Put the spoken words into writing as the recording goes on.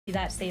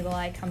that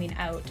Sableye coming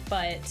out,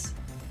 but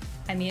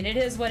I mean, it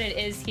is what it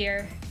is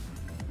here.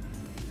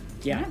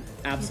 Yeah,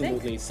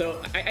 absolutely.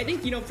 So I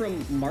think, you know,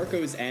 from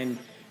Marco's end,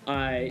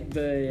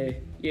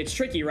 it's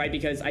tricky, right?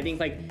 Because I think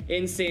like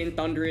Instant,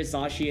 Thundurus,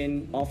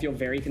 Zacian all feel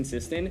very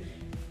consistent.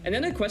 And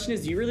then the question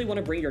is, do you really want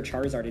to bring your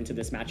Charizard into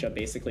this matchup,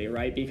 basically,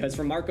 right? Because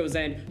from Marco's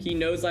end, he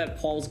knows that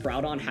Paul's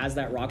Groudon has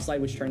that Rock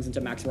Slide, which turns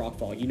into Max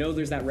Rockfall. You know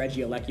there's that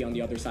Regieleki on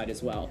the other side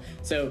as well.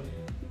 So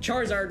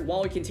Charizard,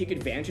 while it can take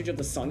advantage of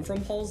the Sun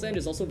from Paul's end,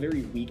 is also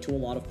very weak to a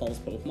lot of Paul's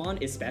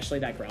Pokemon, especially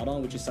that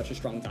Groudon, which is such a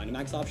strong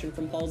Dynamax option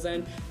from Paul's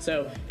end.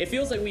 So it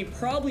feels like we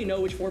probably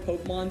know which 4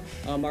 Pokemon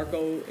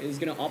Marco is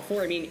going to opt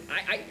for. I mean,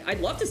 I'd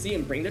love to see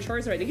him bring the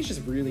Charizard. I think it's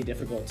just really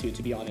difficult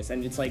to be honest.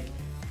 And it's like,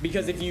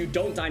 because if you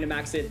don't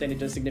Dynamax it, then it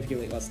does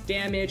significantly less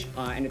damage,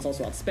 and it's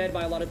also outsped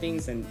by a lot of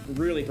things and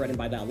really threatened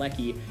by that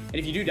Lecky. And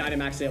if you do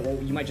Dynamax it,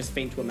 well, you might just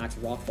faint to a Max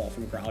Rockfall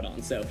from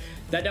Groudon. So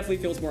that definitely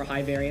feels more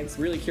high variance.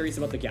 Really curious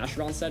about the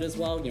Gastrodon set as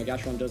well. You know,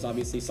 Gastrodon does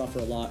obviously suffer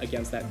a lot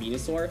against that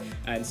Venusaur.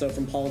 And so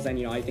from Paul's end,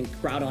 you know, I think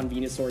Groudon,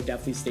 Venusaur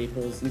definitely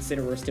staples.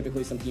 Incineroar is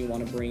typically something you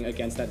want to bring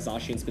against that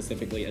Zacian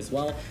specifically as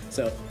well.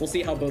 So we'll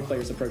see how both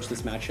players approach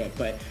this matchup.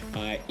 But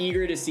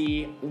eager to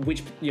see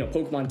which, you know,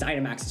 Pokemon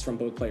Dynamaxes from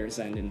both players'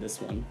 end in this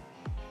one.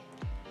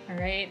 All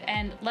right,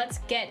 and let's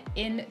get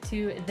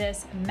into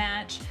this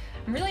match.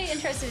 I'm really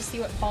interested to see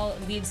what Paul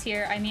leads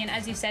here. I mean,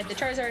 as you said, the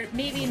Charizard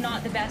maybe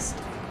not the best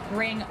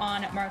ring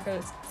on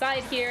Marco's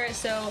side here,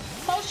 so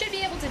Paul should be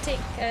able to take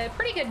a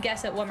pretty good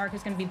guess at what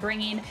Marco's going to be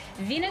bringing.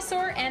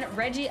 Venusaur and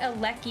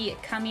Regieleki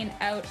coming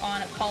out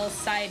on Paul's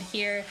side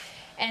here.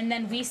 And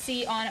then we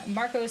see on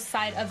Marco's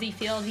side of the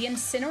field, the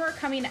Incineroar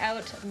coming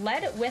out,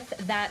 led with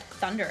that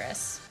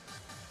Thundurus.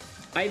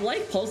 I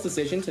like Paul's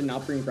decision to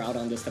not bring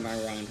Groudon this time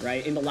around,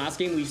 right? In the last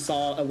game, we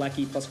saw a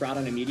Lecky plus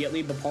Groudon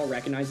immediately, but Paul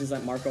recognizes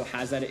that Marco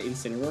has that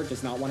Incineroar,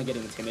 does not want to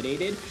get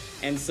intimidated.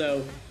 And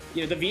so,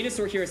 you know, the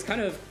Venusaur here is kind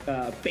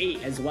of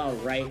bait as well,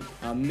 right?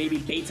 Maybe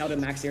baits out a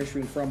Max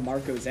Airstream from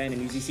Marco's end,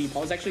 and as you see,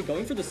 Paul's actually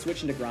going for the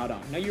switch into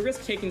Groudon. Now, you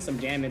risk taking some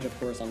damage, of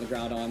course, on the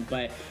Groudon,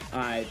 but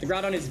the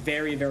Groudon is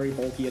very, very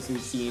bulky, as we've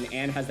seen,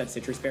 and has that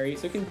Citrus Berry,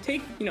 so it can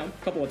take, you know,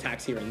 a couple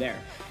attacks here and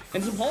there.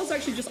 And so Paul's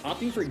actually just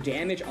opting for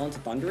damage onto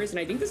Thundurus, and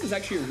I think this is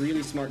actually a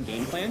really smart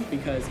game plan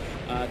because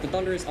the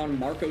Thundurus on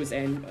Marco's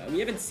end, we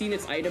haven't seen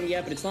its item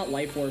yet, but it's not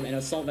Life Orb, and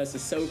Assault Vest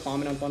is so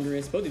common on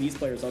Thundurus. Both of these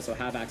players also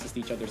have access to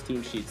each other's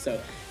team sheets,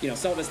 so, you know,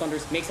 Assault Vest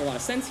Thundurus makes a lot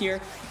of sense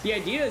here. The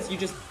idea is you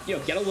just, you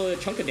know, get a little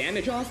chunk of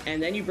damage off,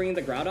 and then you bring in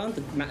the Groudon.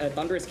 The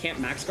Thundurus can't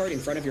Max Guard in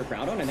front of your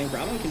Groudon, and then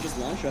Groudon can just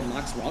launch a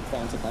Max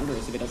Rockfall into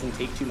Thundurus if it doesn't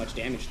take too much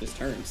damage this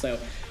turn. So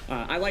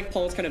I like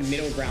Paul's kind of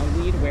middle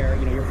ground lead where,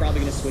 you know, you're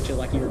probably going to switch a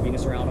Lecky or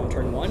Venusaur out on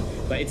turn 1,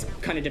 but it's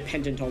kind of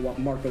dependent on what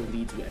Marco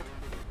leads with.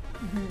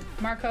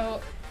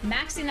 Marco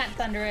maxing that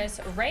Thundurus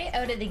right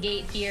out of the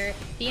gate here.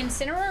 The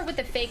Incineroar with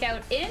the fake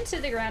out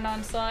into the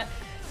Groudon slot.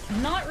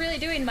 Not really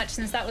doing much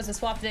since that was a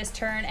swap this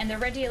turn, and the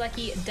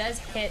Regieleki does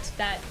hit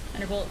that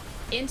Thunderbolt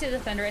into the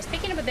Thundurus,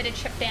 picking up a bit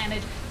of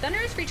damage.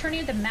 Thundurus returning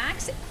with the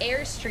Max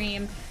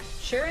Airstream.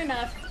 Sure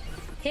enough,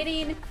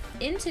 hitting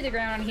into the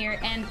ground here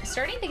and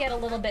starting to get a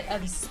little bit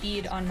of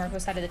speed on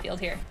Marco's side of the field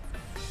here.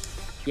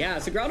 Yeah,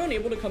 so Groudon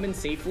able to come in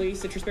safely,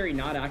 Citrus Berry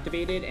not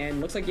activated, and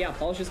looks like, yeah,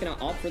 Paul's just going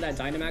to opt for that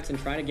Dynamax and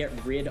try to get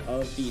rid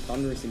of the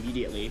Thundurus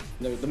immediately.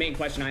 The main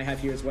question I have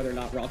here is whether or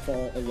not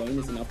Rockfall alone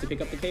is enough to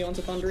pick up the KO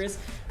onto Thundurus.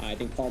 I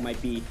think Paul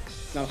might be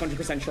not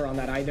 100% sure on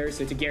that either,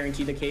 so to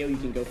guarantee the KO, you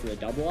can go for a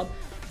double up.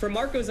 For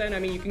Marco's end, I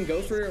mean, you can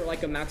go for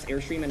like a Max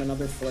Airstream and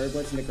another Flare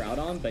Blitz into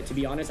Groudon, but to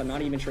be honest, I'm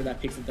not even sure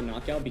that picks up the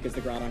knockout because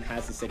the Groudon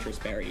has the Citrus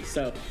Berry.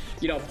 So,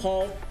 you know,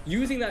 Paul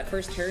using that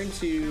first turn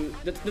to...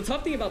 The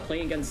tough thing about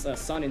playing against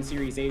Sun in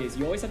Series 8 is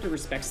you always have to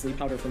respect Sleep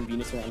Powder from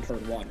Venusaur on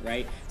turn 1,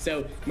 right?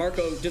 So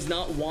Marco does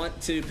not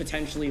want to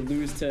potentially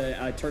lose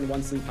to turn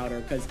 1 Sleep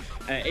Powder because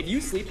if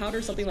you Sleep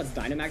Powder something that's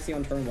Dynamaxing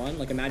on turn 1,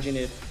 like imagine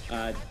if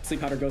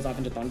Sleep Powder goes off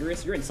into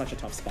Thundurus, you're in such a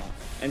tough spot.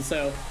 And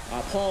so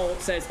Paul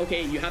says,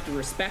 okay, you have to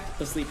respect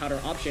the Sleep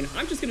Powder option.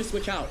 I'm just going to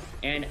switch out,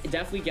 and it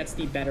definitely gets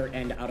the better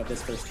end out of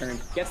this first turn.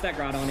 Gets that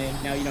Groudon in.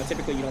 Now, you know,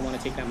 typically you don't want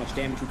to take that much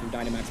damage with your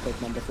Dynamax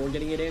Pokemon before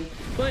getting it in,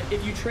 but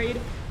if you trade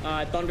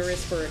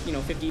Thundurus for, you know,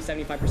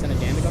 50-75% of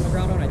damage on the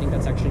Groudon, I think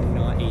that's actually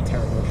not a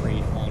terrible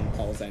trade on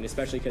Paul's end,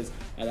 especially because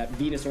that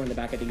Venusaur in the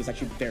back I think is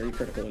actually very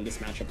critical in this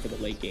matchup for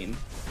the late game.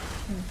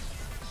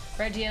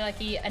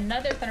 Regieleki,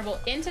 another Thunderbolt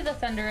into the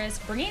Thundurus,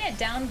 bringing it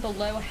down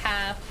below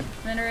half.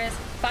 Thundurus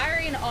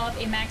firing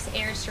off a Max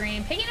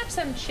Airstream, picking up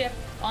some chip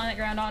on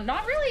the Groudon,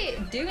 not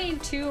really doing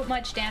too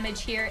much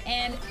damage here,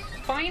 and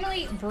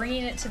finally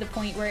bringing it to the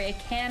point where it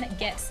can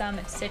get some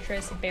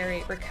Citrus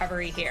Berry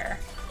recovery here.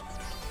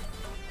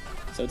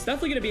 So it's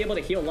definitely going to be able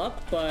to heal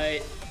up,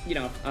 but, you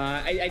know,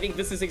 I think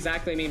this is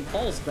exactly, I mean,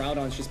 Paul's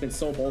Groudon's just been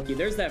so bulky.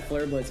 There's that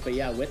Flare Blitz, but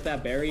yeah, with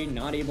that Berry,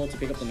 not able to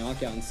pick up the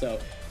knockdown. So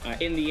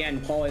in the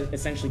end, Paul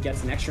essentially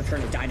gets an extra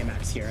turn of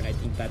Dynamax here, and I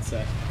think that's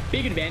a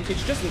big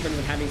advantage just in terms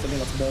of having something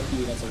that's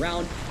bulky that's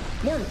around.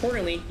 more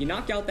importantly, you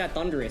knock out that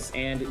Thundurus,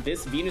 and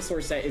this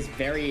Venusaur set is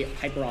very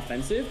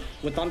hyper-offensive.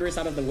 With Thundurus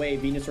out of the way,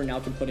 Venusaur now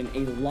can put in a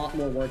lot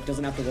more work,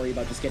 doesn't have to worry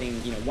about just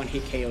getting, you know,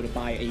 one-hit KO to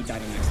buy a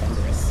Dynamax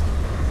Thundurus.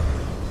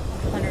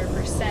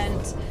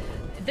 100%.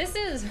 This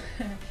is,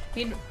 I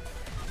mean,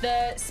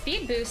 the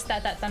speed boost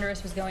that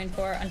Thundurus was going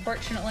for,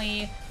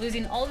 unfortunately,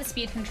 losing all the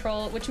speed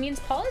control, which means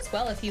Paul as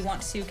well, if he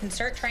wants to, can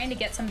start trying to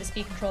get some of the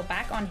speed control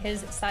back on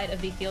his side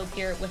of the field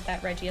here with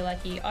that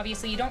Regieleki.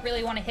 Obviously, you don't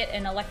really want to hit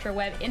an Electro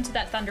Web into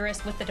that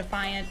Thundurus with the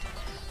Defiant,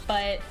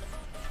 but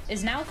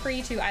is now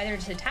free to either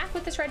just attack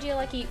with this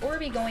Regieleki or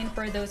be going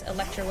for those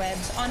Electro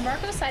Webs. On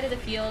Marco's side of the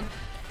field,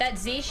 that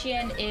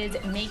Zacian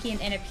is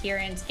making an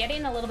appearance,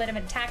 getting a little bit of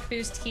an attack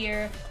boost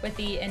here with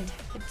the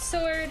Enchanted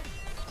Sword,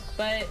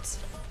 but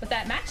with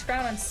that max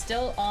Groudon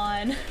still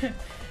on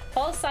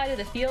Paul's side of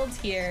the field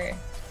here,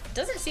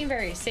 doesn't seem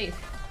very safe.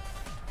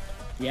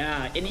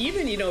 Yeah, and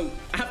even, you know,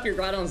 after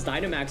Groudon's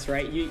Dynamax,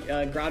 right,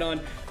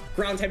 Groudon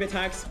ground type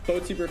attacks,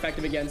 both super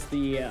effective against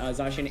the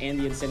Zacian and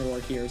the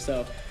Incineroar here,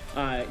 so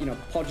you know,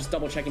 Paul just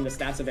double checking the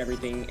stats of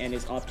everything and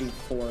is opting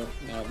for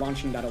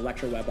launching that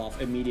Electro Web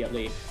off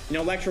immediately. You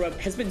know, Electro Web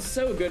has been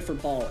so good for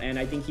Paul, and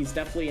I think he's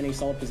definitely in a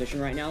solid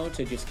position right now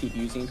to just keep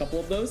using a couple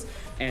of those.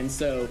 And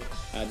so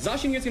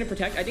Zacian here is going to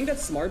protect. I think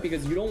that's smart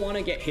because you don't want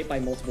to get hit by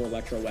multiple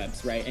Electro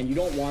Webs, right? And you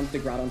don't want the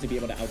Groudon to be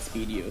able to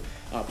outspeed you.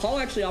 Paul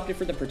actually opted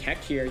for the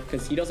protect here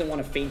because he doesn't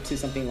want to faint to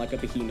something like a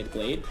Behemoth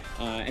Blade,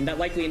 and that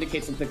likely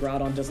indicates that the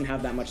Groudon doesn't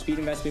have that much speed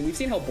investment. We've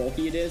seen how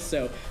bulky it is,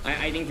 so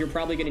I think you're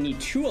probably going to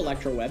need 2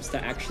 Electro Webs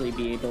to actually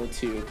be able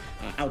to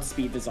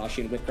outspeed the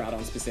Zacian with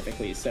Groudon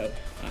specifically. So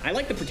I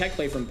like the protect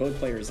play from both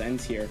players'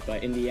 ends here,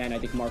 but in the end, I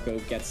think Marco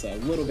gets a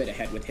little bit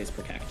ahead with his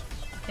protect.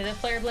 Yeah, the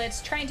Flare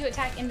Blitz trying to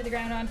attack into the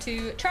Groudon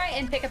to try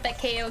and pick up that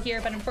KO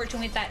here, but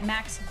unfortunately with that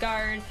max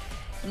guard,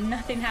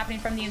 nothing happening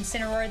from the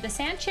Incineroar. The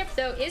Sand Chip,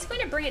 though, is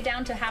going to bring it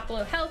down to half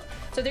below health,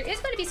 so there is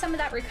going to be some of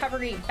that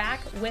recovery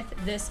back with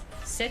this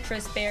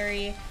Citrus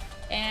Berry,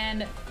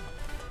 and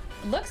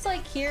looks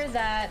like here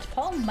that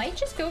Paul might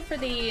just go for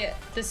the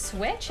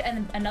switch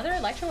and another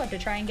Electro Web to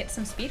try and get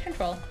some speed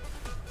control.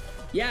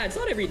 Yeah, it's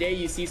not every day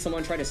you see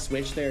someone try to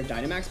switch their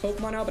Dynamax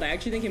Pokemon out, but I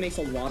actually think it makes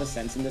a lot of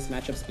sense in this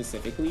matchup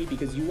specifically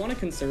because you want to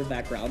conserve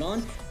that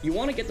Groudon. You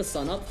want to get the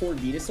Sun Up for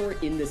Venusaur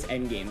in this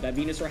endgame. That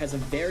Venusaur has a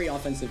very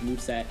offensive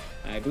moveset.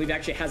 I believe it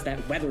actually has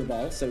that Weather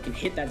Ball, so it can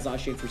hit that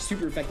Zacian for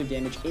super effective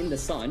damage in the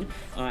sun.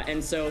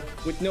 And so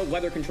with no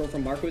weather control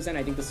from Marco's end,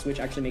 I think the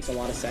switch actually makes a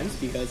lot of sense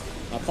because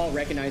Paul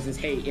recognizes,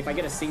 hey, if I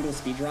get a single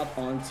speed drop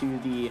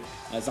onto the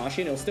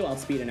Zacian, it'll still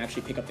outspeed and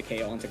actually pick up the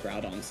KO onto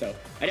Groudon. So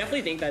I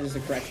definitely think that is the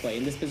correct play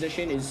in this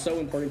position. Is so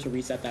important to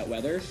reset that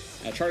weather.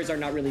 Charizard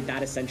not really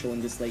that essential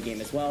in this late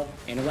game as well,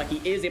 and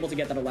Aleki is able to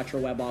get that Electro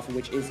Web off,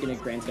 which is going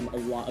to grant him a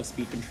lot of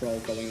speed control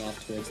going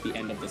off towards the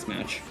end of this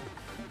match.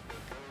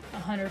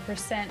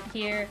 100%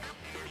 here.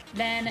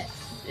 Then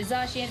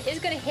Zacian is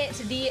going to hit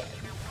the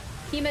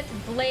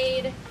Behemoth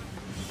Blade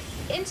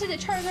into the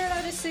Charizard,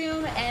 I would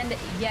assume, and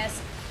yes,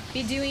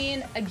 be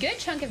doing a good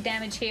chunk of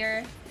damage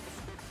here.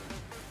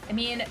 I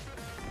mean,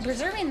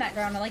 preserving that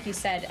Groudon, like you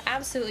said,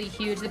 absolutely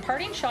huge. The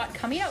parting shot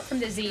coming out from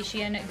the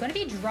Zacian, going to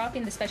be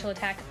dropping the special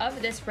attack of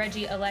this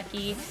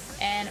Regieleki,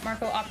 and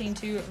Marco opting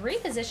to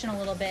reposition a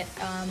little bit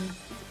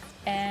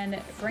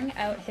and bring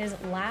out his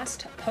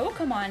last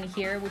Pokemon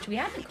here, which we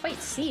haven't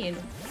quite seen,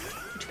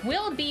 which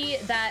will be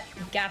that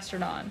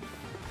Gastrodon.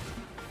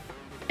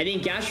 I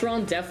think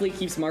Gastrodon definitely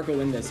keeps Marco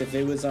in this. If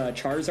it was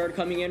Charizard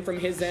coming in from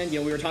his end, you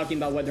know, we were talking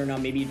about whether or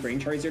not maybe he'd bring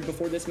Charizard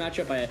before this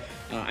matchup.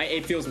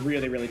 It feels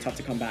really, really tough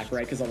to come back,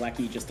 right? Because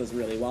Aleki just does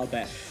really well.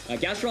 But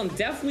Gastrodon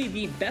definitely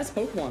the best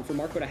Pokemon for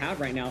Marco to have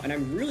right now, and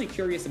I'm really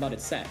curious about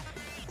its set.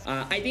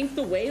 I think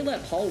the way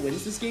that Paul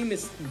wins this game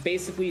is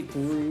basically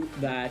through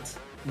that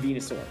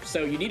Venusaur.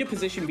 So you need to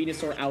position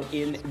Venusaur out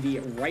in the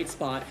right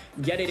spot,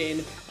 get it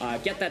in,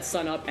 get that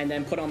Sun Up, and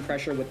then put on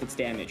pressure with its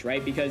damage,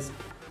 right? Because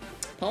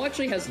Paul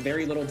actually has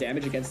very little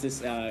damage against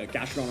this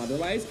Gastrodon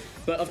otherwise,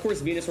 but of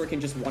course Venusaur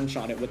can just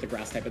one-shot it with the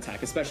grass type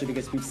attack, especially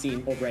because we've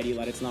seen already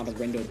that it's not a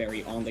Rindo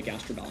Berry on the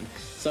Gastrodon.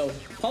 So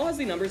Paul has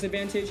the numbers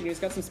advantage, and he's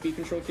got some speed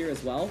control here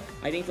as well.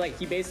 I think like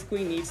he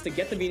basically needs to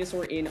get the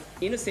Venusaur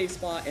in a safe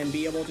spot and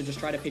be able to just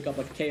try to pick up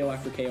like KO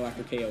after KO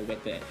after KO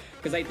with it.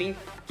 Because I think,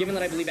 given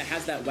that I believe it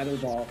has that Weather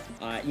Ball,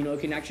 you know,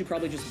 it can actually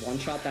probably just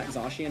one-shot that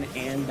Zacian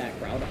and that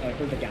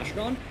or the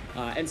Gastrodon.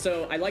 And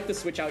so I like the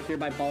switch out here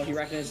by Paul. He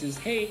recognizes,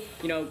 hey,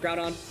 you know,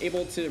 Groudon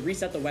able to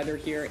reset the weather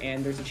here,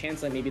 and there's a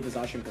chance that maybe the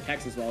Zacian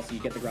protects as well, so you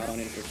get the Groudon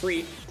in for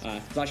free.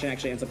 Zacian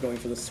actually ends up going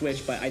for the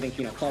switch, but I think,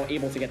 you know, Paul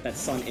able to get that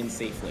Sun in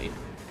safely.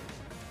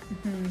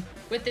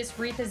 With this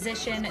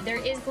reposition, there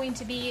is going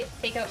to be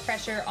takeout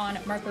pressure on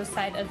Marco's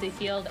side of the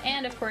field,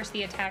 and of course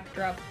the attack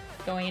drop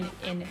going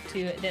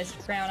into this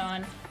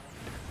Groudon.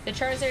 The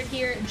Charizard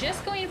here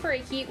just going for a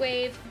Heat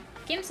Wave,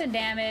 getting some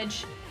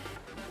damage.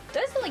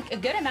 Does like a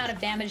good amount of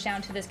damage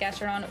down to this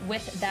Gastrodon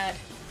with that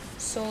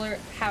Solar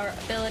Power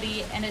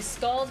ability, and his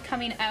Scald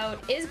coming out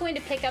is going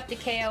to pick up the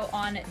KO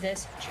on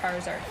this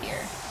Charizard here.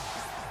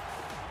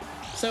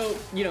 So,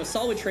 you know,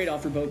 solid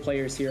trade-off for both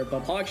players here,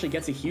 but Paul actually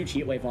gets a huge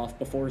heat wave off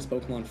before his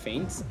Pokemon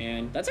faints,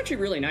 and that's actually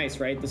really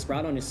nice, right? The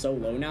Groudon is so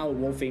low now, it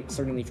won't faint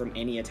certainly from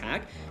any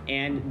attack,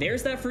 and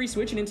there's that free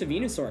switching into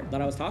Venusaur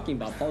that I was talking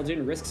about. Paul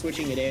didn't risk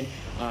switching it in,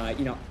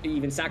 you know,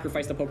 even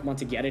sacrifice the Pokemon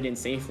to get it in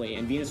safely,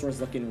 and Venusaur's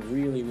looking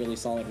really, really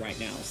solid right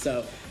now.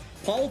 So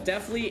Paul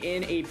definitely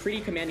in a pretty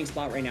commanding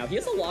spot right now. He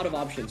has a lot of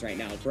options right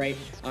now, right?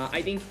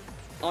 I think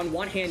on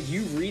one hand,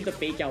 you read the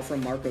fake out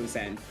from Marco's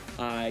end.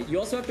 You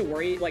also have to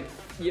worry, like,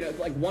 you know,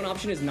 like one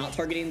option is not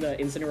targeting the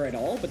Incineroar at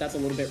all, but that's a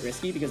little bit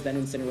risky because then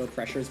Incineroar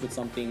pressures with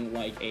something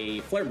like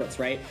a Flare Blitz,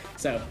 right?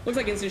 So looks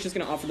like Incineroar's just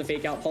going to offer the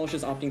fake out. Paul's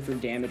just opting for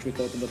damage with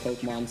both of the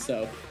Pokemon,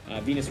 so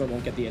Venusaur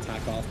won't get the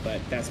attack off, but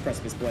that's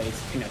Precipice Blades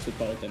connects with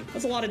both, and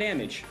that's a lot of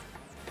damage.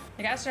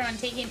 The Gastrodon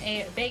taking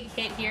a big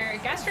hit here.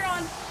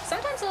 Gastrodon,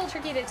 sometimes a little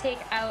tricky to take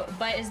out,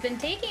 but has been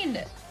taking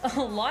a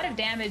lot of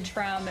damage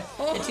from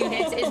the 2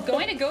 hits. Is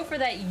going to go for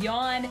that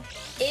Yawn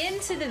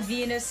into the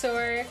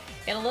Venusaur.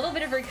 Get a little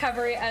bit of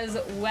recovery as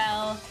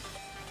well.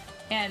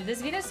 And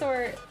this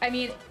Venusaur, I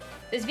mean,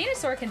 this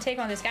Venusaur can take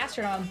on this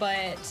Gastrodon,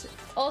 but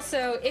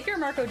also, if you're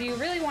Marco, do you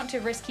really want to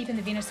risk keeping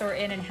the Venusaur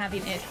in and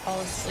having it fall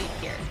asleep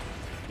here?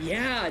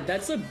 Yeah,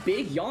 that's a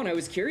big Yawn. I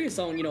was curious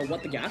on, you know,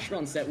 what the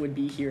Gastrodon set would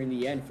be here in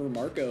the end for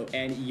Marco,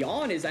 and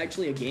Yawn is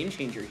actually a game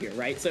changer here,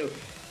 right? So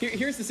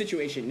here's the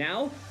situation.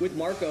 Now, with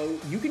Marco,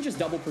 you can just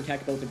double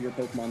protect both of your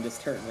Pokemon this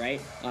turn,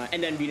 right?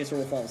 And then Venusaur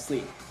will fall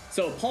asleep.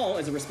 So Paul,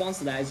 as a response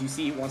to that, as you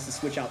see, wants to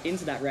switch out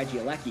into that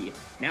Regieleki.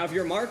 Now, if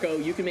you're Marco,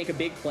 you can make a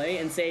big play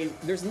and say,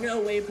 there's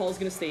no way Paul's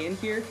going to stay in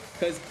here,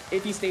 because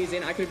if he stays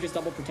in, I could have just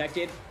double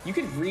protected. You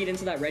could read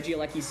into that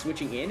Regieleki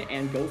switching in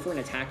and go for an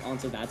attack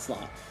onto that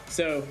slot.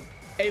 So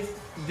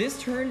if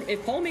this turn,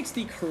 if Paul makes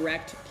the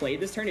correct play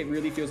this turn, it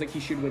really feels like he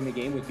should win the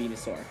game with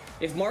Venusaur.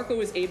 If Marco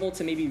is able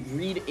to maybe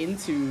read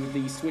into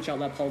the switch out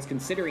that Paul's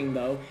considering,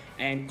 though,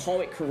 and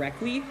call it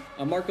correctly,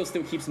 Marco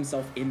still keeps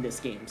himself in this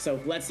game. So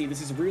let's see,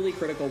 this is really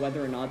critical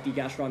whether or not the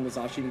Gastrodon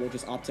Zacian will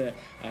just opt to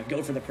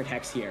go for the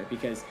protects here,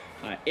 because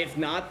if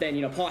not, then,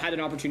 you know, Paul had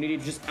an opportunity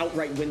to just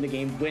outright win the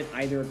game with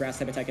either a Grass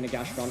type attack and a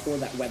Gastrodon or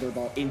that Weather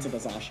Ball into the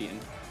Zacian.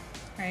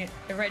 Right,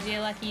 the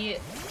Regieleki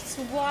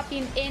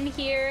swapping in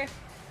here.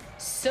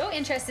 So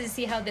interested to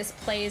see how this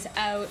plays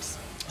out.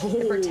 Oh,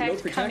 the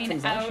protect no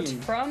coming out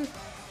from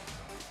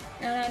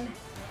the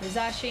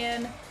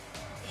Zacian,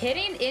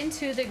 hitting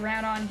into the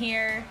Groudon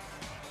here,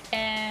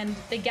 and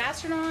the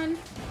Gastrodon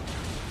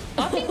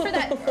opting for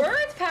that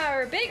Earth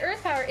Power, big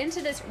Earth Power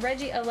into this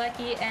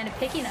Regieleki and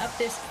picking up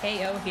this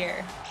KO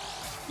here.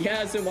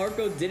 Yeah, so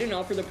Marco didn't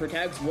offer the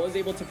protects, was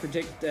able to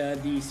predict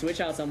the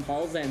switch outs on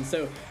Paul's end.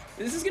 So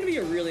this is going to be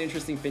a really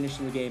interesting finish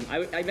to the game. I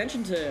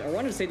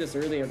wanted to say this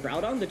earlier,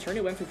 Groudon, the turn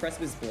it went for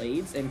Precipice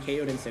Blades and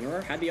KO'd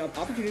Incineroar, had the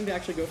opportunity to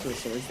actually go for a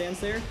Swords Dance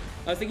there.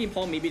 I was thinking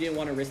Paul maybe didn't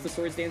want to risk the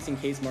Swords Dance in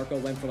case Marco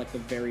went for like the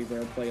very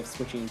rare play of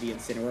switching the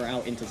Incineroar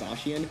out into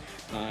Zacian,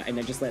 and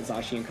then just let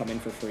Zacian come in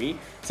for free.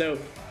 So,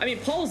 I mean,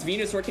 Paul's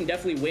Venusaur can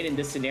definitely win in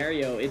this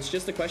scenario. It's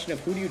just a question of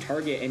who do you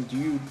target and do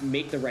you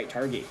make the right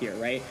target here,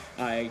 right?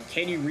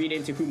 Can you read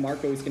into who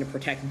Marco is going to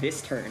protect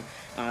this turn?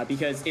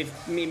 Because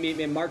if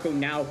Marco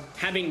now,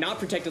 having not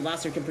protected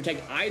last turn, can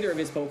protect either of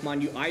his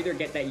Pokemon, you either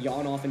get that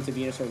Yawn off into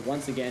Venusaur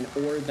once again,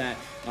 or that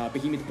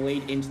Behemoth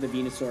Blade into the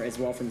Venusaur as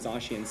well from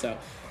Zacian. So,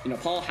 you know,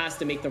 Paul has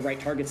to make the right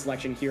target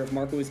selection here. If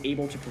Marco is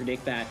able to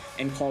predict that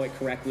and call it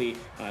correctly,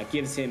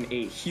 gives him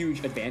a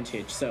huge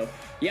advantage. So,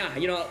 yeah,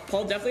 you know,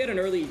 Paul definitely had an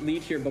early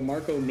lead here, but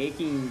Marco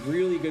making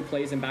really good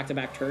plays in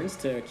back-to-back turns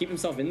to keep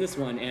himself in this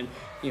one. And,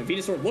 you know,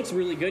 Venusaur looks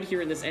really good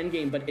here in this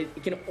endgame, but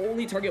it can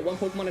only target one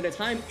Pokemon at a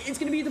time. It's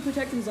going to be the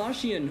Protect from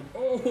Zacian.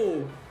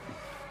 Oh!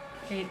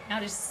 Okay, now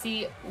just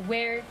see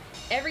where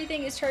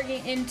everything is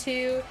targeting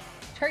into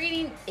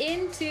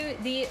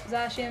the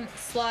Zacian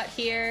slot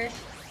here.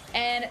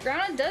 And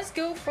Groudon does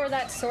go for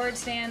that Sword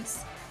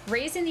Stance,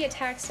 raising the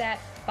attack stat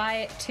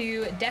by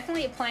 2,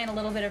 definitely applying a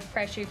little bit of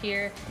pressure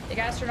here. The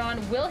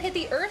Gastrodon will hit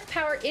the Earth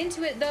Power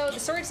into it, though. The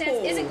Sword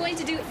Stance isn't going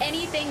to do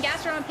anything.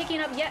 Gastrodon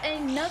picking up yet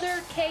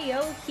another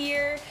KO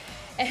here,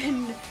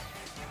 and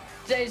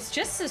it's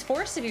just a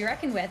force to be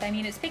reckoned with. I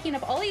mean, it's picking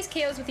up all these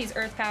KOs with these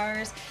Earth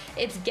Powers.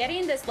 It's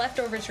getting this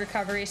leftovers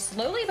recovery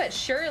slowly but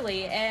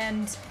surely,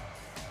 and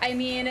I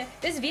mean,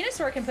 this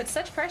Venusaur can put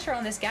such pressure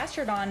on this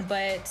Gastrodon,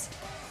 but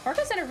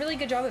Marco's done a really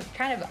good job of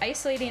kind of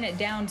isolating it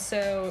down,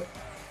 so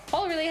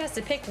Paul really has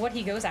to pick what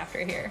he goes after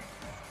here.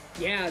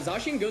 Yeah,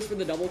 Zacian goes for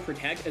the double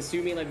protect,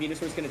 assuming that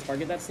Venusaur is going to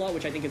target that slot,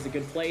 which I think is a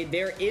good play.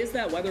 There is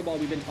that Weather Ball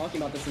we've been talking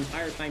about this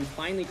entire time,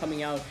 finally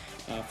coming out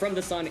from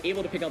the sun,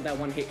 able to pick up that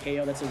one-hit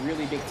KO. That's a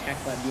really big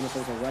tech that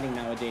Venusaurs are running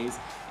nowadays.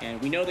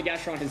 And we know the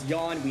Gastrodon has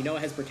Yawn, we know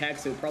it has Protect,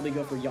 so probably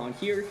go for Yawn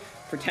here,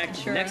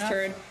 Protect next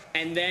turn,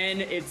 and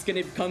then it's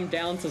going to come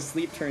down to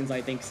sleep turns,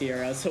 I think,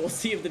 Sierra. So we'll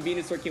see if the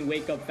Venusaur can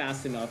wake up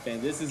fast enough,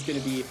 and this is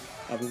going to be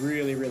a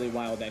really, really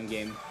wild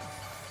endgame.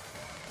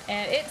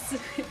 And it's,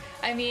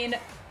 I mean,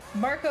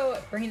 Marco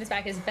bringing this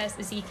back as best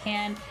as he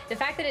can. The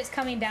fact that it's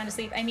coming down to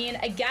sleep, I mean,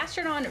 a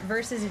Gastrodon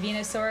versus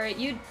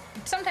Venusaur,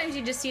 sometimes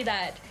you just see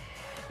that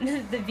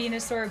the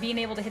Venusaur being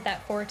able to hit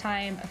that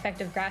 4-time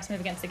effective grass move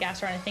against the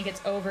Gastrodon, I think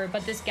it's over.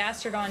 But this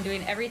Gastrodon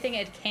doing everything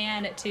it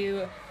can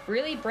to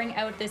really bring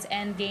out this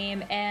end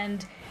game.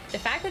 And the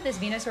fact that this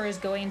Venusaur is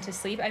going to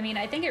sleep, I mean,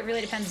 I think it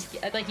really depends,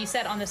 like you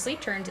said, on the sleep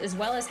turns, as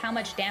well as how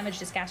much damage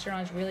this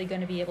Gastrodon is really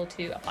going to be able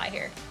to apply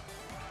here.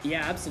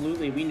 Yeah,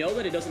 absolutely. We know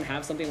that it doesn't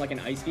have something like an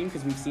Ice Beam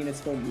because we've seen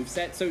its full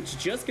moveset, so it's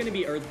just going to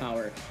be Earth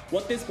Power.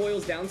 What this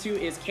boils down to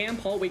is, can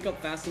Paul wake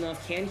up fast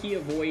enough? Can he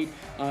avoid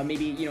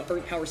maybe, you know,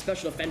 Earth Power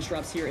special defense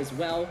drops here as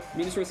well?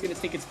 Venusaur is going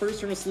to take its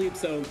first turn of sleep,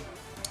 so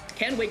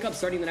can wake up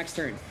starting the next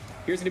turn.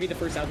 Here's going to be the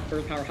first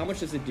Earth Power. How much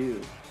does it do?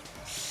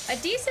 A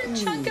decent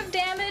chunk of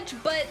damage,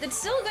 but it's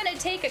still going to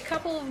take a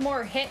couple of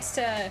more hits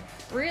to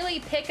really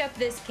pick up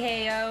this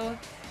KO.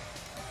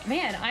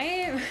 Man,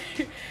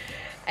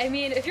 I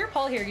mean, if you're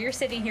Paul here, you're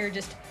sitting here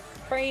just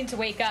praying to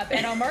wake up,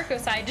 and on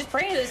Marco's side, just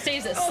praying that it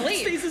stays asleep. Oh, it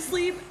stays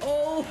asleep?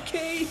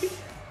 Okay.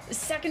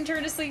 Second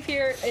turn to sleep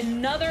here,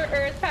 another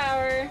Earth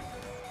Power.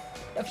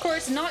 Of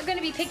course, not going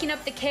to be picking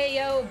up the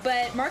KO,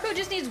 but Marco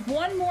just needs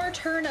one more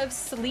turn of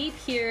sleep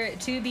here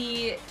to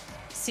be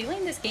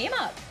sealing this game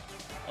up.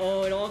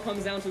 Oh, it all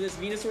comes down to this.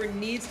 Venusaur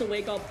needs to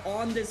wake up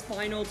on this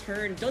final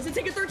turn. Does it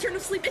take a third turn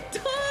of sleep? It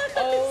does!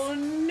 Oh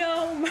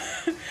no!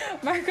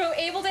 Marco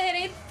able to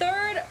hit a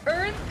third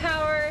Earth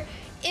Power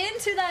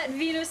into that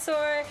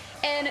Venusaur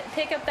and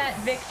pick up that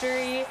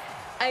victory.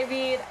 I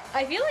mean,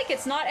 I feel like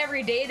it's not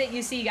every day that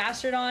you see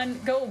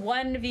Gastrodon go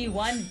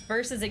 1v1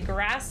 versus a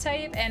grass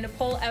type and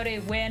pull out a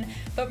win,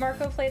 but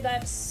Marco played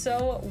that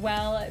so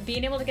well,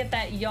 being able to get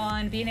that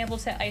yawn, being able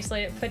to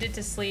isolate it, put it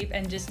to sleep,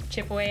 and just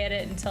chip away at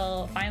it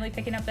until finally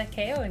picking up that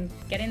KO and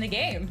getting the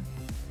game.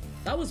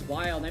 That was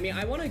wild. I mean,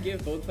 I want to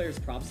give both players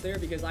props there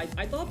because I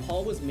thought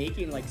Paul was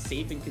making like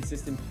safe and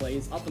consistent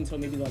plays up until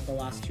maybe like the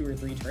last 2 or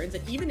 3 turns.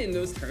 And even in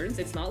those turns,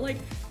 it's not like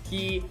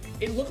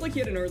it looked like he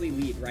had an early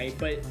lead, right?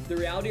 But the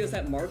reality is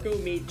that Marco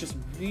made just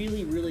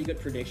really, really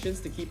good predictions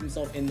to keep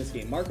himself in this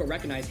game. Marco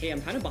recognized, hey,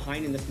 I'm kind of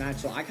behind in this match,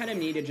 so I kind of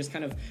need to just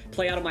kind of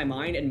play out of my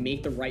mind and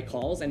make the right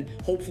calls and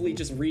hopefully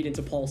just read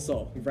into Paul's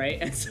soul, right?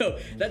 And so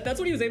that's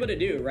what he was able to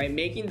do, right?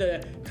 Making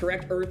the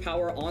correct Earth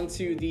Power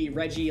onto the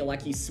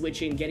Regieleki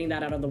switching, getting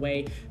that out of the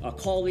way,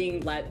 calling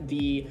that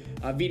the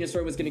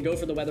Venusaur was going to go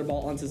for the Weather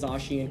Ball onto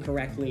Zacian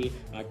correctly,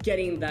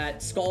 getting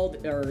that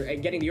Scald, or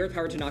getting the Earth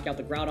Power to knock out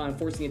the Groudon,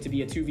 forcing it to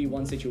be a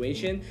 2v1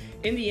 situation.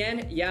 In the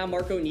end, yeah,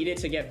 Marco needed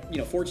to get, you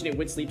know, fortunate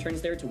with sleep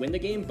turns there to win the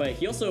game, but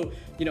he also,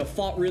 you know,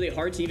 fought really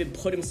hard to even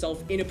put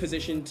himself in a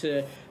position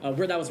to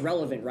where that was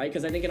relevant, right?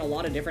 Because I think in a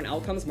lot of different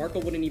outcomes, Marco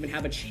wouldn't even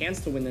have a chance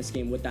to win this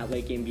game with that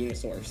late game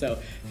Venusaur. So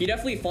he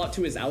definitely fought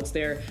to his outs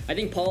there. I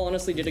think Paul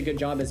honestly did a good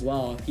job as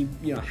well. He,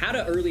 you know, had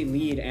an early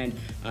lead, and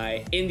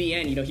in the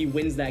end, you know, he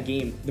wins that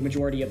game the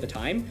majority of the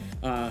time.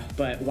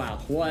 But wow,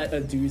 what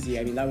a doozy.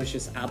 I mean, that was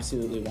just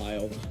absolutely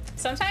wild.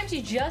 Sometimes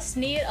you just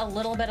need a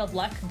little bit of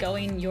luck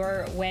going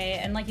your way.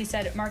 And like you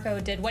said, Marco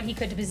did what he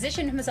could to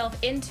position himself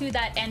into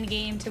that end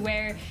game to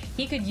where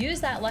he could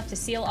use that luck to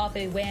seal off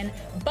a win.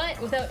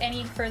 But without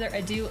any further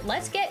ado,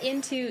 let's get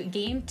into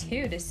game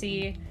 2 to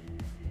see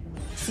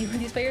what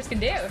these players can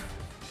do.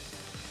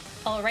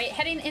 All right,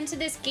 heading into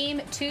this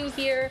game 2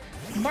 here,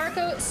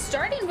 Marco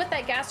starting with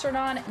that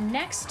Gastrodon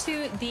next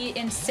to the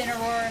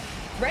Incineroar,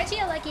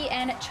 Regieleki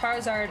and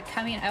Charizard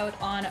coming out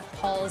on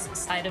Paul's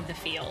side of the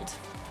field.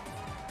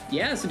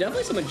 Yeah, so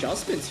definitely some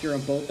adjustments here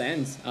on both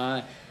ends.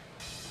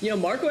 You know,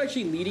 Marco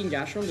actually leading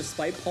Gastrodon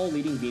despite Paul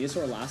leading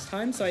Venusaur last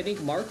time, so I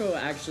think Marco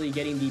actually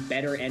getting the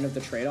better end of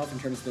the trade-off in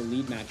terms of the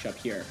lead matchup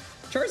here.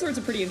 Charizard's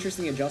a pretty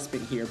interesting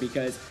adjustment here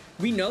because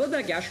we know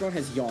that Gastrodon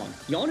has Yawn.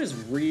 Yawn is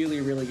really,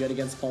 really good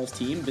against Paul's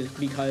team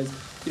because,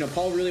 you know,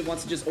 Paul really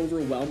wants to just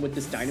overwhelm with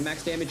this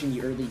Dynamax damage in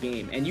the early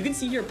game. And you can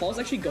see here, Paul's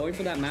actually going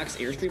for that max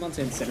airstream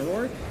onto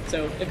Incineroar.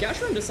 So if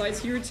Gastrodon decides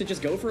here to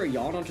just go for a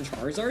Yawn onto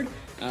Charizard,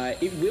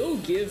 it will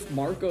give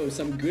Marco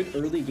some good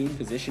early game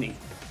positioning.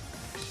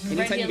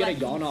 Anytime you get a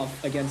Yawn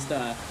off against,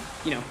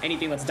 you know,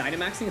 anything that's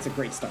Dynamaxing, it's a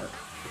great start.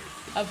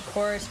 Of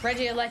course,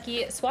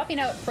 Regieleki swapping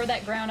out for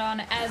that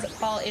Groudon as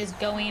Paul is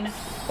going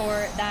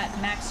for that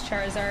Max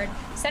Charizard.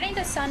 Setting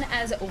the Sun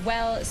as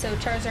well, so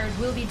Charizard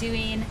will be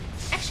doing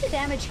extra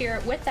damage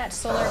here with that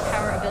Solar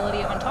Power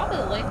ability on top of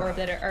the Life Orb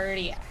that it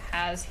already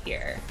has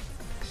here.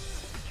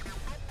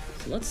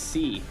 So let's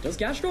see. Does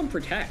Gastrodon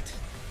protect?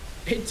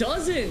 It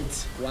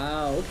doesn't!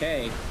 Wow,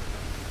 okay.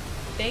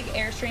 Big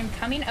airstream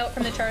coming out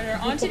from the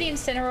Charizard onto the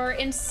Incineroar.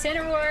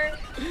 Incineroar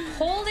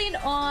holding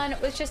on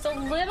with just a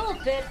little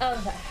bit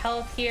of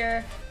health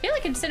here. I feel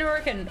like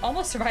Incineroar can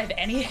almost survive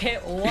any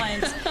hit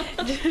once.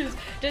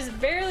 just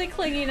barely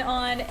clinging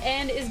on,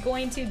 and is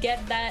going to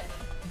get that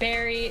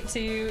berry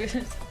to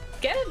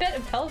get a bit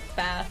of health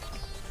back.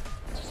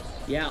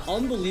 Yeah,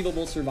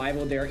 unbelievable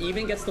survival there.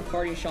 Even gets the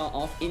parting shot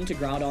off into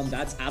Groudon.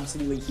 That's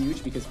absolutely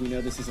huge because we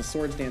know this is a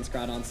Swords Dance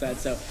Groudon set.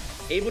 So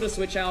able to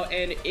switch out.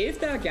 And if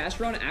that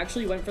Gastrodon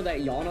actually went for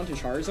that Yawn onto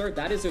Charizard,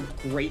 that is a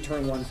great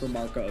turn 1 for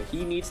Marco.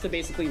 He needs to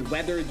basically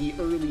weather the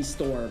early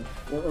storm,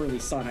 or early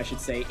sun, I should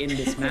say, in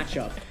this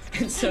matchup.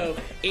 And so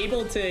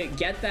able to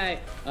get that,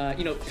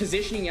 you know,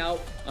 positioning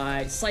out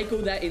Psycho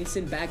that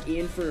instant back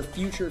in for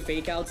future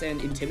fake outs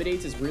and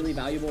intimidates is really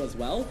valuable as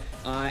well.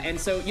 And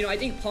so, you know, I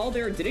think Paul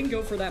there didn't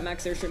go for that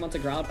max airstream onto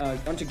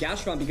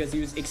Gastron because he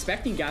was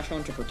expecting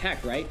Gastron to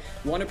protect, right?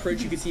 One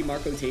approach you could see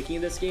Marco taking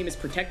in this game is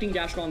protecting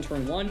Gastron on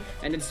turn 1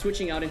 and then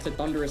switching out into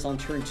Thunderous on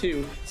turn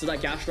 2 so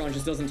that Gastron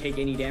just doesn't take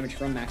any damage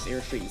from max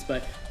airstreams.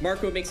 But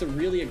Marco makes a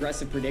really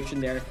aggressive prediction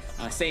there,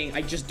 saying,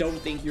 I just don't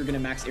think you're going to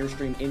max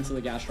airstream into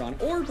the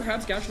Gastron, or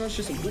perhaps Gastron's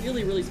just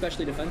really, really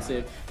specially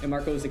defensive and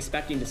Marco is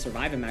expecting to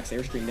survive a max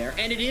airstream there.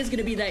 And it is going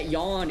to be that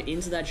yawn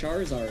into that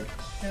Charizard.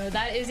 No,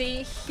 that is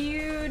a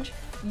huge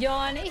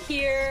yawn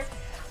here.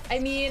 I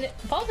mean,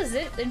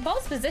 in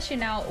Paul's position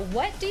now,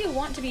 what do you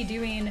want to be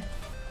doing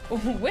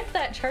with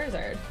that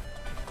Charizard?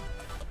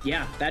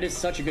 Yeah, that is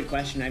such a good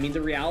question. I mean, the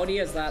reality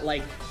is that,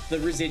 like, the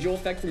residual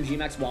effect from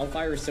Gmax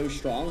Wildfire is so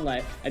strong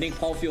that I think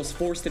Paul feels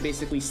forced to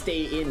basically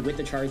stay in with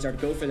the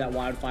Charizard, go for that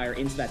Wildfire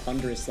into that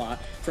Thunderous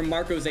slot. From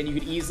Marco's end, you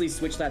could easily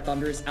switch that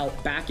Thunderous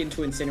out back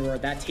into Incineroar.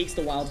 That takes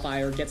the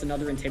Wildfire, gets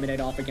another Intimidate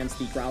off against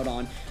the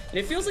Groudon, and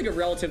it feels like a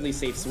relatively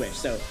safe switch.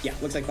 So, yeah,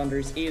 looks like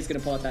Thunderous is going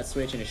to pull out that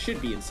switch, and it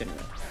should be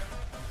Incineroar.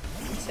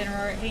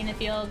 Incineroar hitting the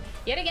field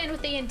yet again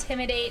with the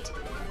Intimidate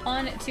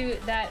onto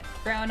that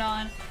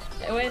Groudon.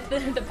 With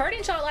the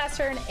parting shot last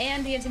turn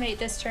and the Intimidate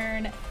this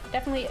turn,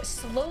 definitely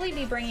slowly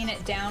be bringing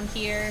it down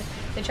here.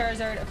 The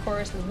Charizard, of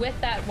course, with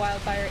that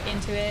Wildfire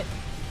into it.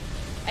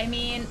 I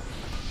mean,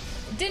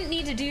 didn't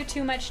need to do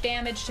too much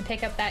damage to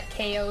pick up that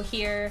KO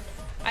here.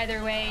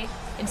 Either way,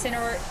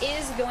 Incineroar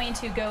is going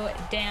to go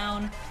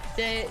down.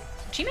 The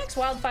Gmax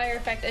Wildfire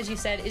effect, as you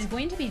said, is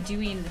going to be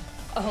doing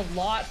a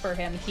lot for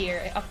him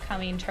here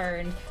upcoming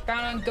turn.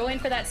 Groudon going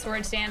for that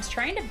Swords Dance,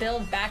 trying to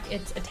build back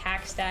its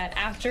attack stat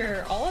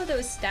after all of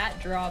those stat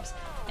drops,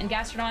 and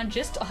Gastrodon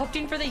just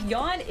opting for the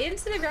yawn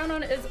into the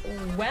Groudon as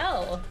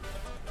well.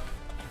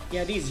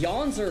 Yeah, these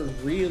yawns are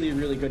really,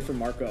 really good for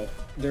Marco.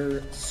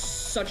 They're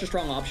such a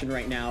strong option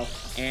right now,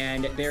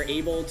 and they're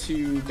able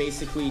to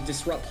basically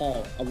disrupt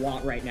Paul a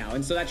lot right now.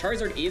 And so that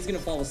Charizard is going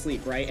to fall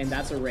asleep, right? And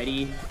that's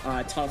already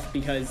tough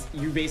because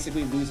you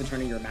basically lose a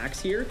turn of your max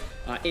here.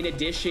 In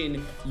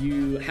addition,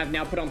 you have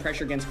now put on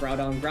pressure against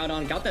Groudon.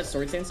 Groudon got that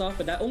Sword Stance off,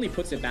 but that only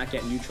puts it back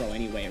at neutral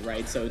anyway,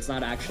 right? So it's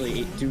not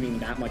actually doing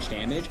that much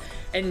damage.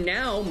 And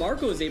now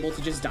Marco is able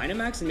to just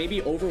Dynamax and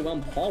maybe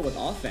overwhelm Paul with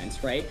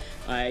offense, right?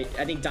 I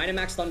think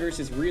Dynamax Thunderous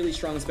is really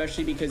strong,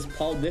 especially because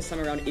Paul this time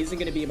around isn't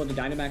going to be able to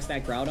Dynamax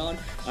that Groudon.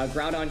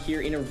 Groudon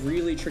here in a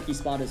really tricky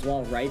spot as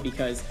well, right?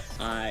 Because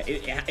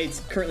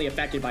it's currently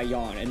affected by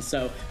Yawn. And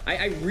so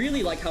I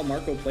really like how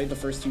Marco played the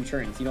first 2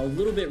 turns. You know, a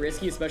little bit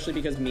risky, especially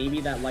because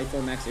maybe that Life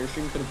Orb Max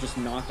Airstream could have just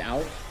knocked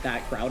out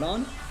that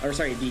Groudon, or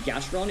sorry, the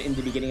Gastrodon in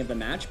the beginning of the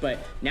match. But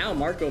now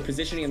Marco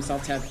positioning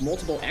himself to have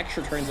multiple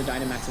extra turns of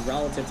Dynamax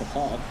relative to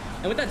Paul.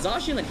 And with that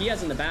Zacian that he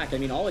has in the back, I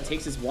mean, all it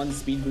takes is 1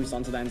 speed boost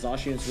onto that, and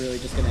Zacian is really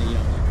just gonna, you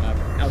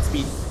know,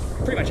 outspeed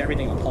pretty much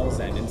everything on Paul's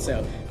end. And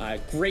so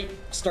great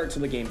start to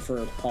the game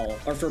for Paul,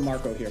 or for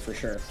Marco here for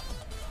sure.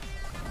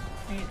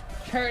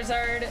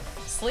 Charizard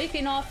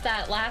sleeping off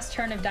that last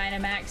turn of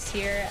Dynamax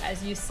here,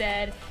 as you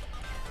said.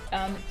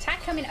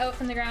 Attack coming out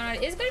from the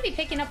ground is going to be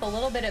picking up a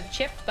little bit of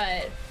chip,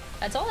 but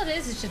that's all it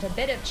is just a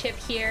bit of chip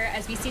here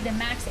as we see the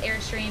max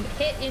airstream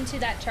hit into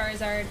that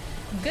Charizard.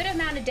 Good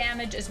amount of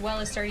damage, as well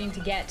as starting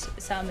to get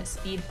some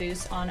speed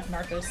boost on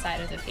Marco's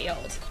side of the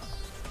field.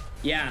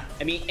 Yeah,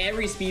 I mean,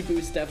 every speed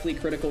boost definitely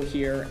critical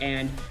here,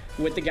 and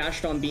with the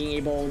Gastrodon being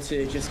able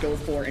to just go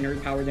for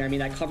Inert Power there, I mean,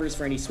 that covers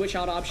for any switch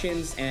out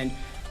options, and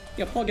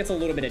you know, Paul gets a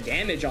little bit of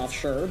damage off,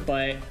 sure,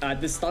 but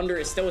this Thunder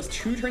is still has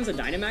 2 turns of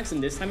Dynamax,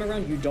 and this time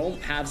around, you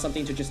don't have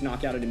something to just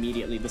knock out it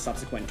immediately the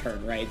subsequent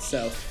turn, right?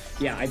 So,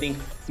 yeah, I think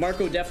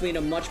Marco definitely in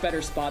a much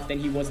better spot than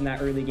he was in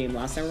that early game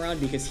last time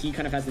around, because he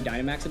kind of has the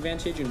Dynamax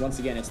advantage, and once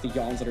again, it's the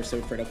Yawns that are so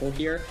critical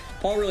here.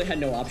 Paul really had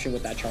no option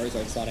with that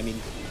Charizard slot. I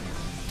mean,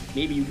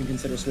 maybe you can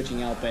consider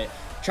switching out, but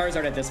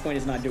Charizard at this point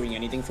is not doing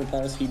anything for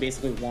Paul, so he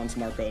basically wants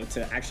Marco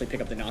to actually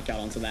pick up the knockout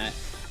onto that.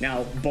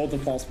 Now, both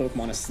of Paul's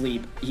Pokemon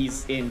asleep.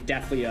 He's in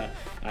definitely a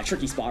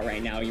tricky spot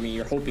right now. I mean,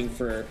 you're hoping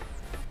for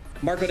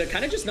Marco to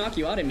kind of just knock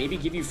you out and maybe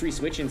give you free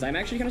switch-ins. I'm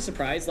actually kind of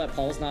surprised that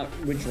Paul's not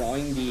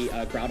withdrawing the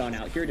Groudon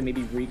out here to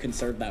maybe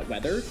reconserve that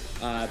weather,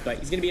 but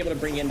he's going to be able to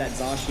bring in that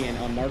Zacian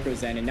on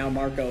Marco's end, and now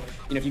Marco,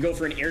 you know, if you go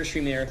for an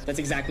Airstream there, that's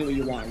exactly what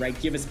you want, right?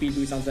 Give a speed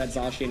boost onto that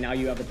Zacian. Now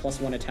you have a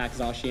 +1 attack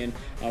Zacian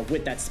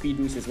with that speed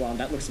boost as well, and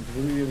that looks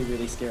really,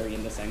 really scary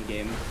in this end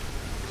game.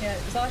 Yeah,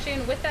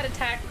 Zacian with that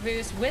attack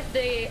boost, with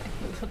the,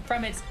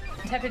 from its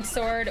Tepid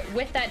Sword,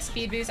 with that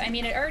speed boost, I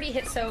mean, it already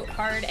hit so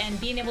hard,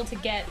 and being able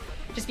to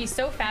just be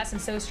so fast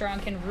and so strong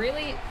can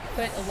really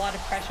put a lot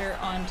of pressure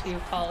onto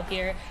Paul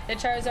here. The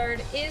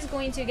Charizard is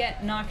going to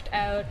get knocked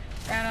out.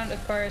 Groudon,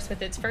 of course,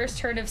 with its first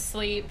turn of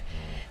sleep.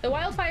 The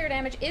Wildfire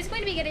damage is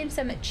going to be getting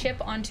some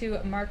chip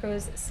onto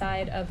Marco's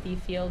side of the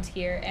field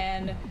here,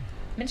 and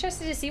I'm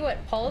interested to see what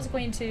Paul is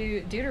going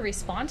to do to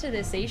respond to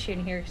this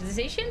Zacian here, because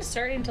the Zacian is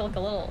starting to look a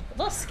little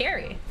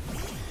scary.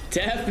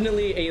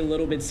 Definitely a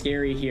little bit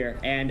scary here,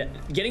 and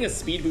getting a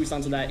speed boost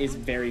onto that is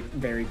very,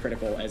 very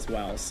critical as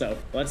well. So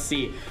let's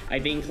see.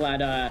 I think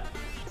that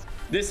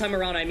This time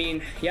around, I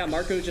mean, yeah,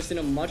 Marco's just in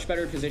a much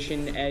better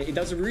position. It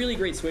does a really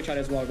great switch out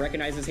as well.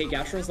 Recognizes, hey,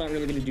 Gastron's not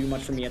really going to do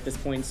much for me at this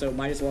point, so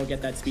might as well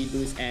get that speed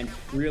boost and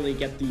really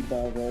get the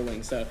ball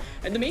rolling. So,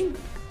 and the main,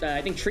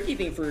 I think, tricky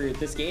thing for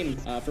this game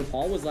for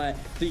Paul was that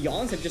the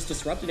yawns have just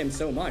disrupted him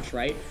so much,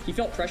 right? He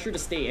felt pressure to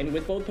stay in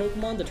with both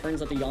Pokemon, the turns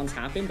that the yawns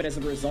happen, but as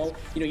a result,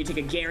 you know, you take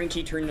a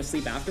guaranteed turn to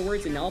sleep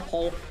afterwards, and now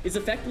Paul is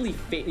effectively,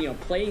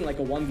 playing like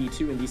a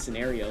 1v2 in these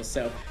scenarios.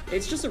 So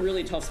it's just a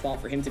really tough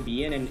spot for him to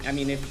be in. And I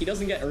mean, if he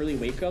doesn't get early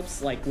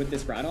wake-ups, like with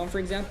this Groudon, for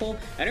example,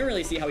 I don't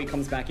really see how he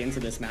comes back into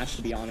this match,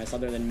 to be honest,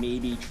 other than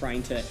maybe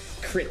trying to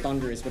crit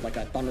Thundurus with like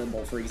a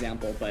Thunderbolt, for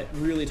example, but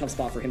really tough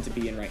spot for him to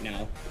be in right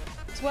now.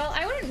 Well,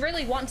 I wouldn't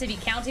really want to be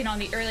counting on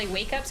the early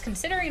wake-ups,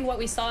 considering what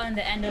we saw in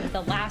the end of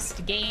the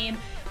last game.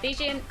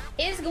 Beijing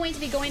is going to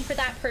be going for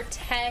that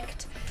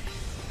Protect.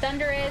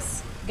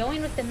 Thundurus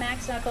going with the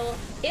Max Knuckle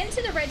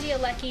into the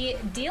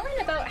Regieleki, dealing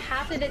about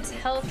half of its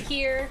health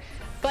here.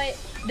 But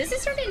this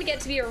is starting to get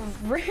to be a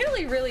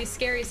really, really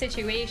scary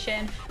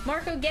situation.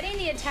 Marco getting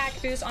the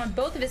attack boost on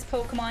both of his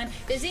Pokemon.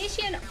 The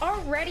Zacian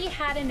already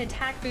had an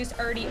attack boost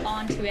already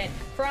onto it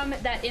from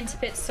that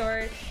Intipit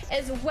Sword,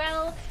 as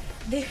well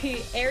the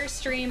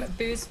Airstream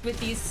boost with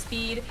the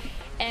speed.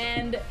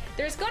 And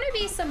there's going to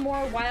be some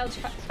more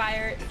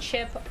Wildfire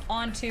chip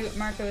onto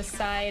Marco's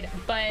side,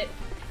 but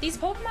these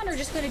Pokemon are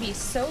just going to be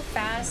so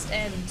fast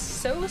and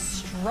so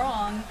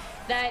strong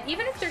that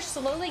even if they're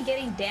slowly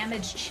getting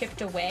damage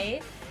chipped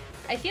away,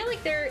 I feel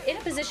like they're in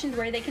a position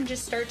where they can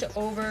just start to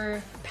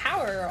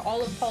overpower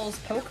all of Paul's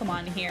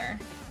Pokemon here.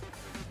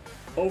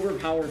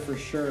 Overpower for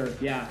sure,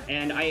 yeah.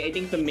 And I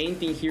think the main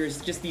thing here is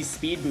just these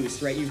speed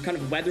boosts, right? You've kind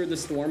of weathered the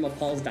storm of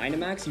Paul's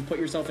Dynamax. You put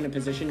yourself in a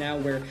position now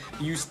where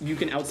you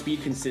can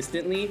outspeed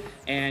consistently,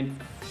 and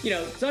you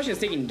know, Zacian's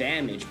taking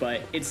damage,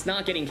 but it's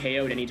not getting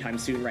KO'd anytime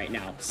soon right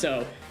now.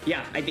 So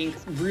yeah, I think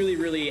really,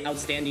 really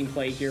outstanding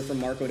play here from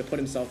Marco to put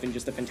himself in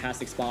just a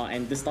fantastic spot.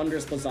 And this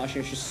Thundurus plus Zacian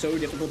is just so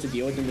difficult to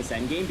deal with in this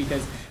endgame,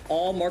 because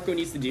all Marco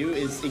needs to do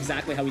is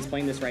exactly how he's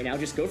playing this right now.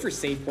 Just go for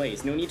safe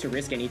plays. No need to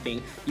risk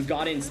anything. You've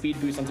gotten speed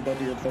boost onto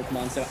both of your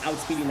Pokemon, so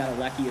outspeeding that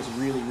Aleki is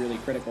really, really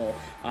critical.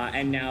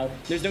 And now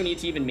there's no need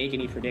to even make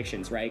any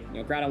predictions, right?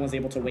 You know, Groudon was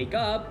able to wake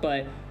up,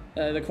 but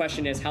the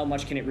question is, how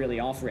much can it really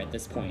offer at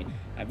this point?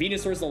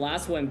 Venusaur's the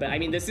last one, but I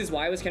mean, this is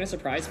why I was kind of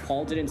surprised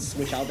Paul didn't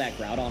switch out that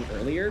Groudon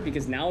earlier,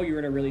 because now you're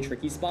in a really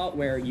tricky spot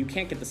where you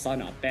can't get the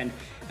sun up. And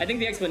I think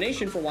the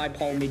explanation for why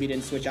Paul maybe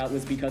didn't switch out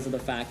was because of the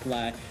fact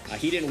that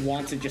he didn't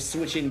want to just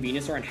switch in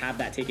Venusaur and have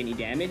that take any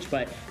damage.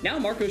 But now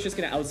Marco's just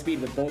going to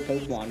outspeed with both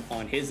Pokemon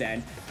on his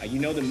end. You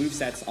know the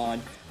movesets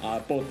on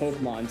both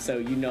Pokemon, so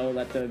you know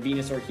that the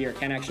Venusaur here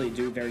can actually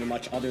do very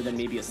much other than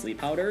maybe a Sleep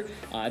Powder.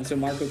 And so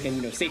Marco can,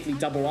 you know, safely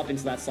double up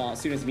into that slot. As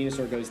soon as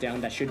Venusaur goes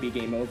down, that should be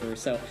game over.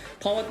 So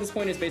Paul at this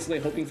point is basically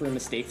hoping for a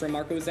mistake from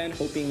Marco's end,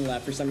 hoping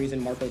that for some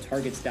reason Marco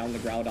targets down the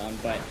Groudon.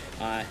 But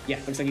yeah,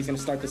 looks like he's going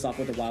to start this off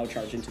with a Wild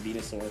Charge into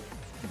Venusaur.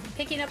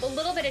 Picking up a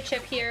little bit of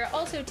chip here,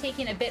 also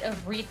taking a bit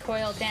of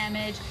recoil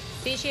damage.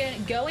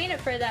 Zacian going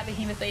for that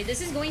Behemoth Blade.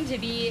 This is going to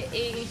be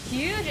a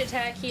huge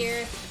attack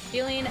here,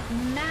 dealing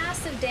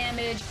massive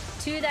damage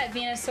to that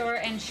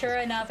Venusaur, and sure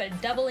enough,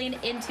 doubling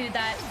into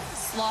that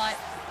slot,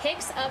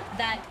 picks up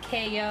that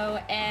KO,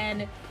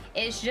 and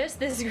it's just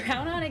this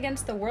Groudon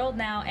against the world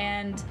now.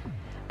 And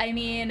I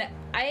mean,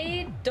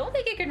 I don't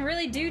think it can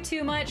really do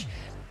too much.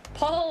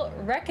 Paul,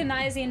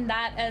 recognizing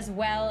that as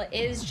well,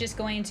 is just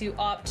going to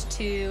opt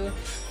to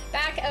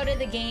back out of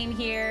the game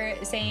here,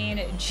 saying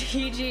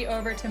GG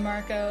over to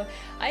Marco.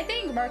 I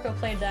think Marco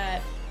played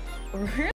that really